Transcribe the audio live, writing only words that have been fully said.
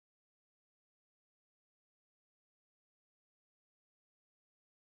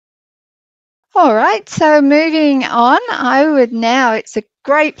All right, so moving on, it's a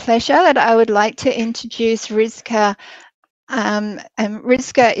great pleasure that I would like to introduce Rizka. And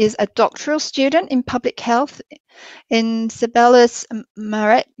Rizka is a doctoral student in public health in Sabelus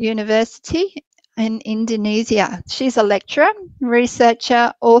Maret University in Indonesia. She's a lecturer,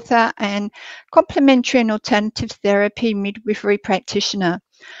 researcher, author, and complementary and alternative therapy midwifery practitioner.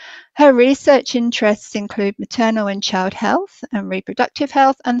 Her research interests include maternal and child health and reproductive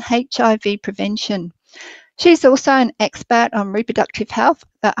health and HIV prevention. She's also an expert on reproductive health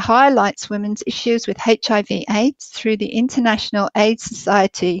that highlights women's issues with HIV/AIDS through the International AIDS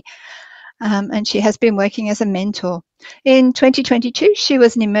Society, and she has been working as a mentor. In 2022, she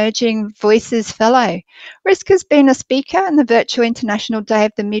was an Emerging Voices Fellow. Rizka's been a speaker on the Virtual International Day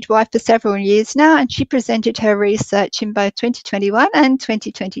of the Midwife for several years now, and she presented her research in both 2021 and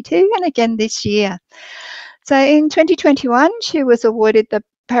 2022, and again this year. So in 2021, she was awarded the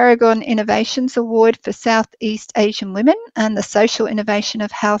Paragon Innovations Award for Southeast Asian Women and the Social Innovation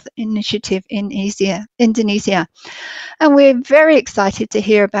of Health Initiative in Indonesia. And we're very excited to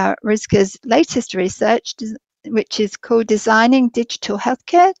hear about Rizka's latest research, which is called Designing Digital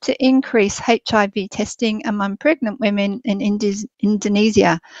Healthcare to Increase HIV Testing Among Pregnant Women in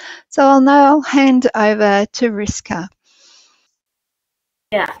Indonesia. So I'll now hand over to Rizka.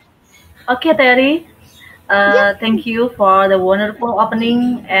 Yeah. Okay, Terry. Thank you for the wonderful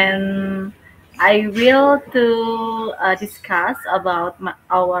opening, and I will to discuss about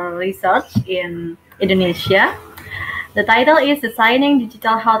our research in Indonesia. The title is Designing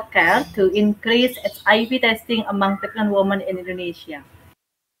Digital Healthcare to Increase HIV Testing Among Pregnant Women in Indonesia.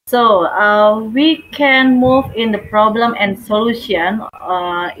 So we can move in the problem and solution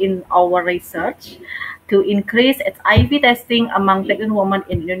in our research to increase HIV testing among pregnant women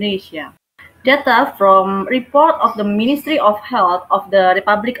in Indonesia. Data from report of the Ministry of Health of the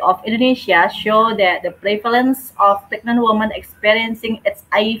Republic of Indonesia show that the prevalence of pregnant women experiencing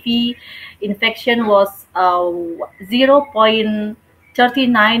HIV infection was 0.39%.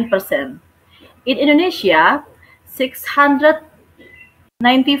 In Indonesia,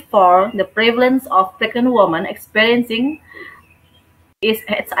 694, the prevalence of pregnant women experiencing is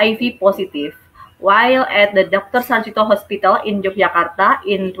HIV positive. While at the Dr. Sarjito Hospital in Yogyakarta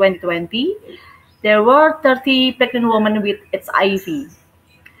in 2020, there were 30 pregnant women with HIV.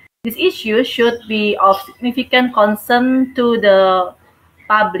 This issue should be of significant concern to the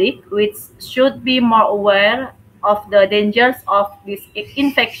public, which should be more aware of the dangers of this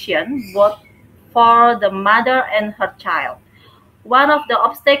infection, both for the mother and her child. One of the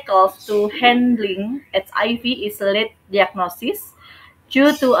obstacles to handling HIV is late diagnosis,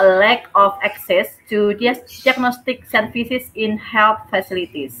 due to a lack of access to diagnostic services in health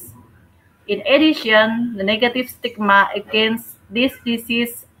facilities. In addition, the negative stigma against this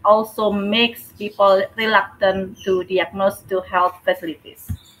disease also makes people reluctant to diagnose to health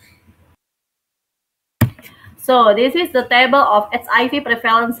facilities. So this is the table of HIV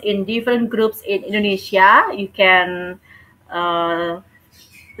prevalence in different groups in Indonesia. You can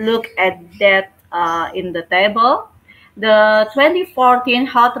look at that in the table. The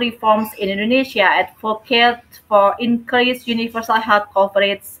 2014 health reforms in Indonesia advocate for increased universal health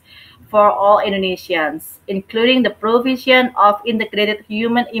coverage for all Indonesians, including the provision of integrated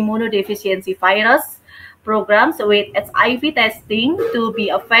human immunodeficiency virus programs with HIV testing to be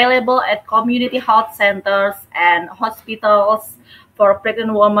available at community health centers and hospitals for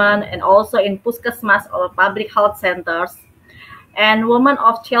pregnant women, and also in puskesmas or public health centers, and women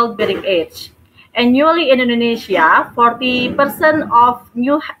of childbearing age. Annually in Indonesia, 40% of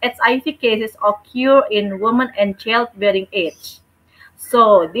new HIV cases occur in women and childbearing age.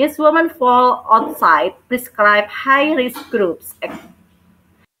 So these women fall outside prescribed high-risk groups.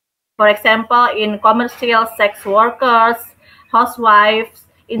 For example, in commercial sex workers, housewives,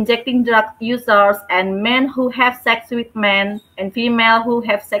 injecting drug users, and men who have sex with men, and female who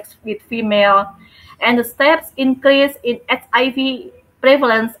have sex with female. And the steps increase in HIV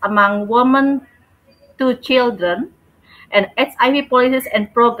prevalence among women to children, and HIV policies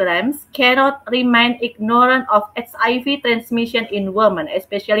and programs cannot remain ignorant of HIV transmission in women,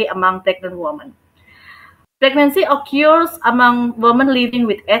 especially among pregnant women. Pregnancy occurs among women living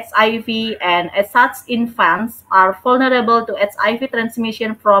with HIV, and as such, infants are vulnerable to HIV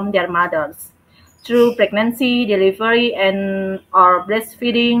transmission from their mothers through pregnancy, delivery, and or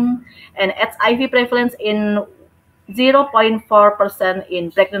breastfeeding, and HIV prevalence in 0.4%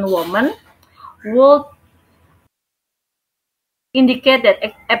 in pregnant women would indicate that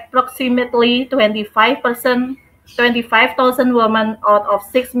approximately 25,000 women out of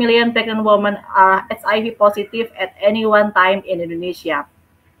 6 million pregnant women are HIV positive at any one time in Indonesia.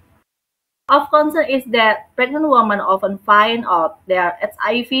 Of concern is that pregnant women often find out their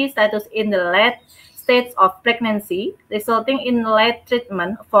HIV status in the late stage of pregnancy, resulting in late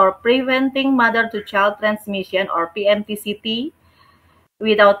treatment for preventing mother-to-child transmission or PMTCT.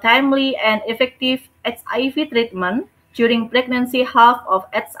 Without timely and effective HIV treatment during pregnancy, half of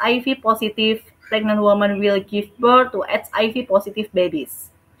HIV-positive pregnant women will give birth to HIV-positive babies.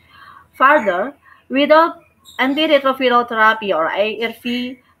 Further, without antiretroviral therapy or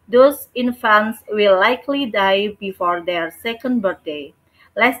ARV, those infants will likely die before their second birthday.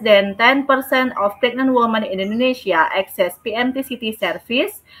 Less than 10% of pregnant women in Indonesia access PMTCT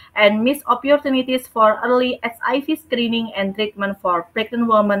service, and missed opportunities for early HIV screening and treatment for pregnant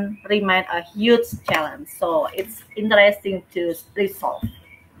women remain a huge challenge. So it's interesting to resolve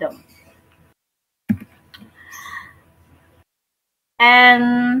them.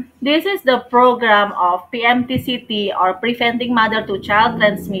 And this is the program of PMTCT, or Preventing Mother-to-Child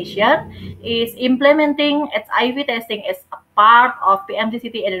Transmission, is implementing HIV testing as a part of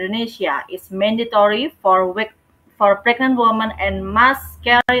PMTCT in Indonesia. It's mandatory for pregnant women and must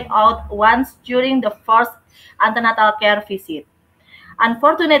carry out once during the first antenatal care visit.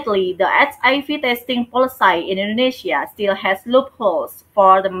 Unfortunately, the HIV testing policy in Indonesia still has loopholes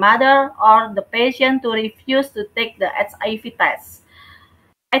for the mother or the patient to refuse to take the HIV test.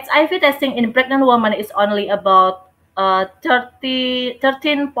 HIV testing in pregnant women is only about 13.38%,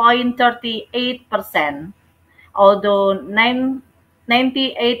 although 98%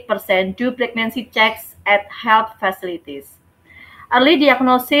 do pregnancy checks at health facilities. Early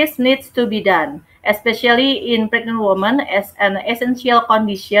diagnosis needs to be done, especially in pregnant women, as an essential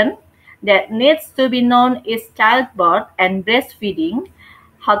condition that needs to be known is childbirth and breastfeeding.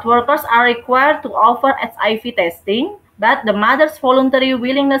 Health workers are required to offer HIV testing, but the mother's voluntary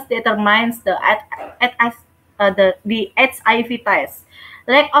willingness determines the HIV test.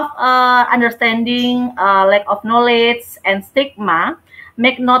 Lack of understanding, lack of knowledge, and stigma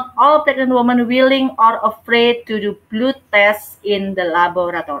make not all pregnant women willing or afraid to do blood tests in the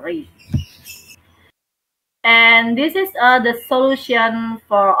laboratory. And this is the solution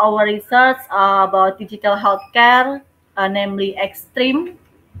for our research about digital healthcare, namely Extreme.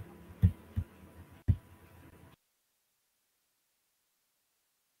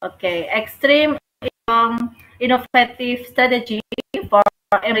 Okay, Extreme is innovative strategy for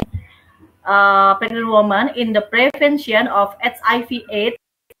pregnant women in the prevention of HIV/AIDS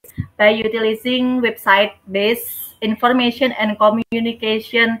by utilizing website-based information and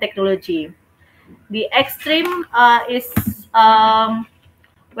communication technology. The Extreme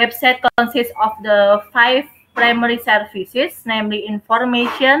website consists of the 5 primary services, namely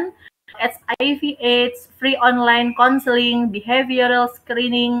information, HIV/AIDS, free online counseling, behavioral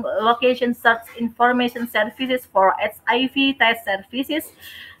screening, location search information services for HIV test services,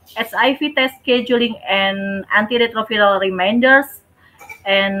 HIV test scheduling, and antiretroviral reminders,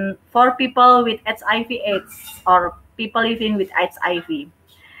 and for people with HIV/AIDS or people living with HIV.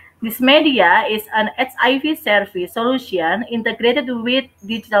 This media is an HIV service solution integrated with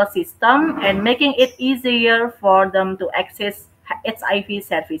digital system and making it easier for them to access HIV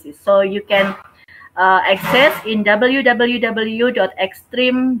services. So you can access in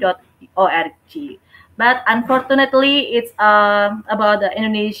www.extreme.org. But unfortunately, it's about the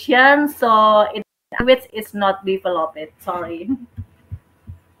Indonesian, so language is not developed. Sorry,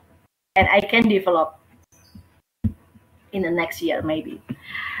 and I can develop in the next year maybe.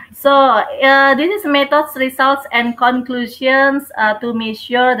 So this is methods, results, and conclusions to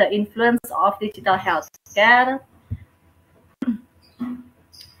measure the influence of digital healthcare.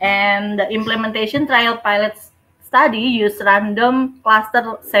 And the implementation trial pilot study used random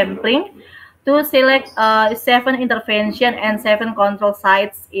cluster sampling to select 7 intervention and 7 control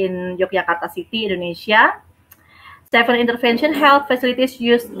sites in Yogyakarta City, Indonesia. 7 intervention health facilities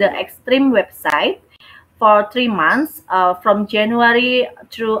used the Extreme website for 3 months, from January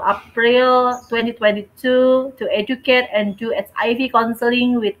through April 2022, to educate and do HIV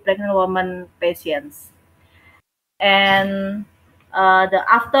counseling with pregnant women patients. And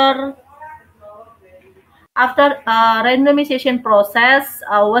after randomization process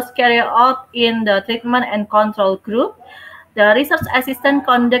was carried out in the treatment and control group, the research assistant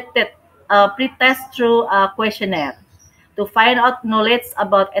conducted a pre-test through a questionnaire to find out knowledge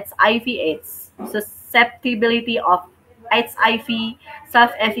about HIV/AIDS, susceptibility of HIV,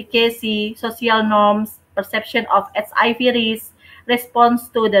 self-efficacy, social norms, perception of HIV risk, response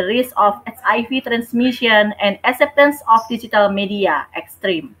to the risk of HIV transmission, and acceptance of digital media,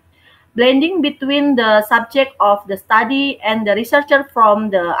 Extreme. Blending between the subject of the study and the researcher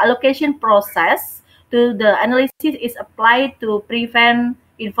from the allocation process to the analysis is applied to prevent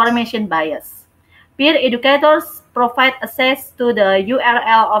information bias. Peer educators provide access to the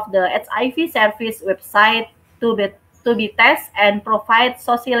URL of the HIV service website to be tested and provide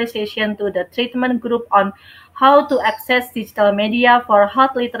socialization to the treatment group on how to access digital media for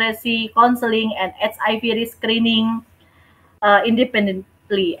health literacy, counseling, and HIV risk screening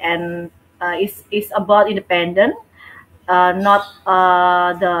independently. And is about independent, not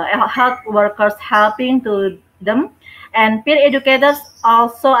the health workers helping to them. And peer educators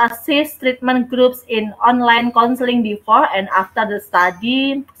also assist treatment groups in online counseling before and after the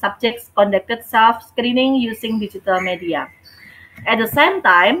study. Subjects conducted self-screening using digital media. At the same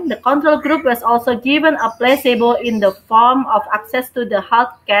time, the control group was also given a placebo in the form of access to the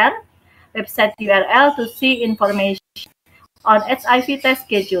healthcare website URL to see information on HIV test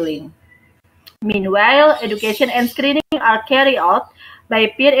scheduling. Meanwhile, education and screening are carried out by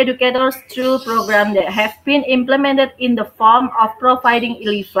peer educators through programs that have been implemented in the form of providing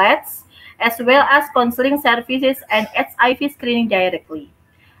leaflets, as well as counseling services and HIV screening directly.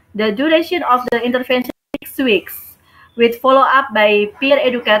 The duration of the intervention is 6 weeks, with follow-up by peer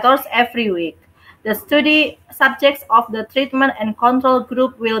educators every week. The study subjects of the treatment and control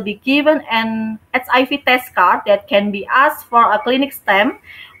group will be given an HIV test card that can be asked for a clinic stamp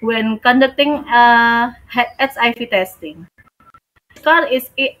when conducting HIV testing. This card is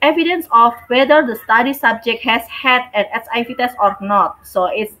evidence of whether the study subject has had an HIV test or not, so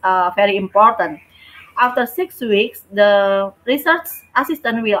it's very important. After 6 weeks, the research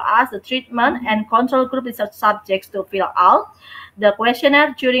assistant will ask the treatment and control group research subjects to fill out the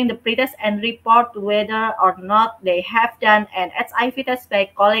questionnaire during the pretest and report whether or not they have done an HIV test by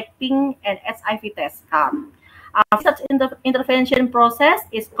collecting an HIV test card. After such intervention process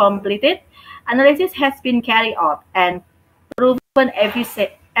is completed, analysis has been carried out and proven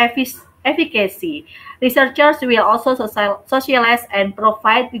efficacy. Researchers will also socialize and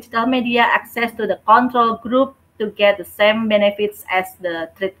provide digital media access to the control group to get the same benefits as the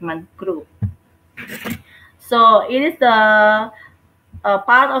treatment group. So it is the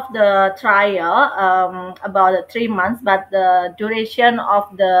part of the trial about 3 months, but the duration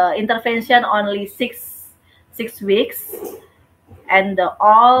of the intervention only six weeks, and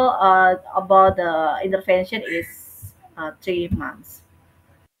all about the intervention is 3 months.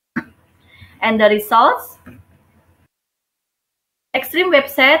 And the results. Extreme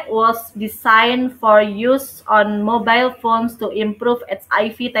website was designed for use on mobile phones to improve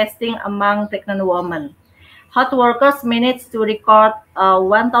HIV testing among pregnant women. Health workers managed to record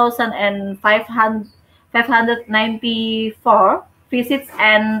 1,594 visits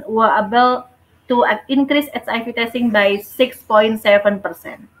and were able to increase HIV testing by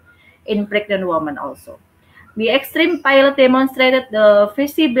 6.7% in pregnant women also. The extreme pilot demonstrated the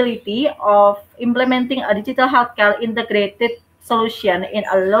feasibility of implementing a digital healthcare integrated solution in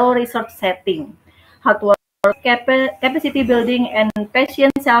a low-resource setting. Health capacity building and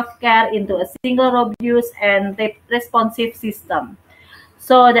patient self-care into a single robust and responsive system.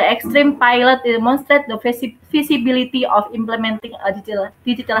 So the extreme pilot demonstrates the feasibility of implementing a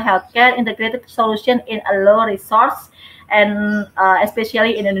digital healthcare integrated solution in a low resource, and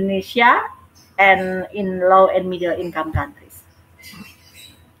especially in Indonesia and in low and middle income countries.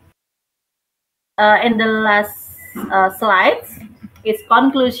 In the last slides is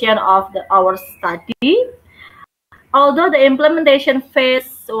conclusion of our study. Although the implementation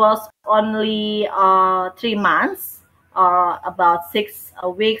phase was only 3 months, or about 6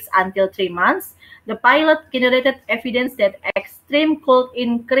 weeks until 3 months, the pilot generated evidence that extreme could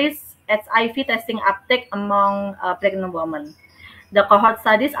increase HIV testing uptake among pregnant women. The cohort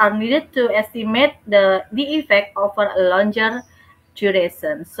studies are needed to estimate the effect over a longer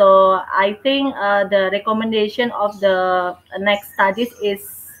duration. So I think the recommendation of the next studies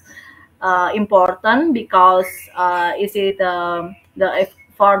is important, because is it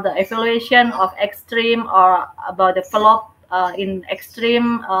for the evaluation of extreme or about the follow-up in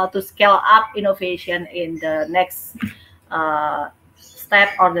extreme to scale up innovation in the next step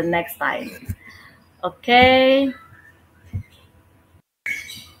or the next time. Okay.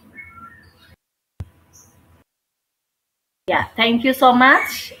 Yeah, thank you so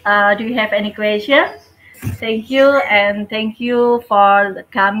much. Do you have any questions? Thank you, and thank you for the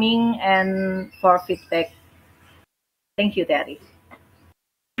coming and for feedback. Thank you, Terri.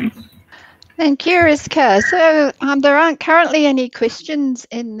 Thank you, Rizka. So there aren't currently any questions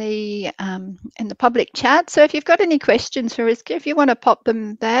in the public chat. So if you've got any questions for Rizka, if you want to pop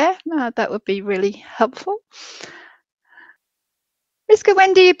them there, that would be really helpful. Rizka,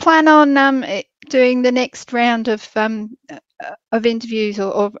 when do you plan on doing the next round of interviews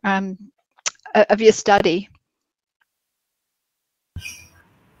or of your study?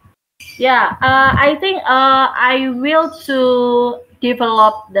 Yeah, I think I will to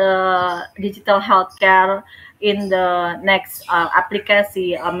develop the digital healthcare in the next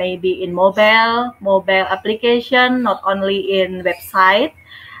application, maybe in mobile application, not only in website.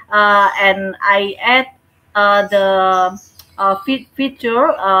 And I add the feature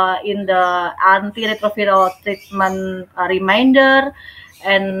in the antiretroviral treatment reminder,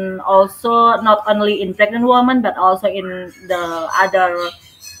 and also not only in pregnant women but also in the other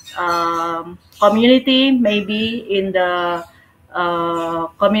community, maybe in the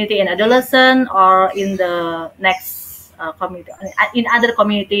community in adolescent or in the next community in other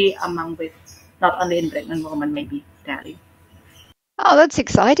community among with not only in pregnant women, maybe Terri. Oh, that's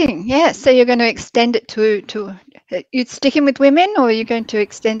exciting. Yeah. So you're going to extend it to you sticking with women, or are you going to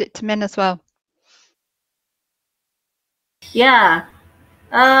extend it to men as well? Yeah.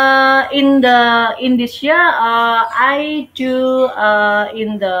 In this year, I do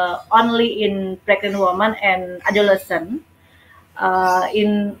in the only in pregnant woman and adolescent.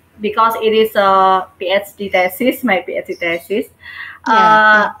 In because it is a PhD thesis, my PhD thesis,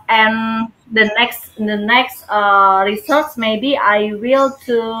 Yeah. and the next research maybe I will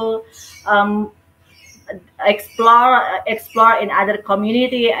to um, explore in other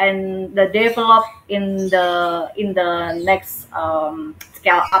community and the develop in the next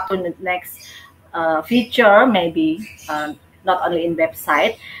scale up to the next feature, maybe not only in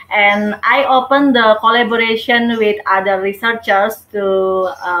website. And I open the collaboration with other researchers to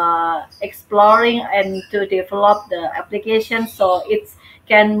exploring and to develop the application so it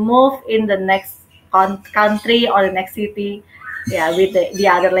can move in the next country or the next city, yeah, with the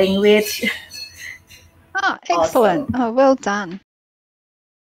other language. Oh, Also. excellent. Oh, well done.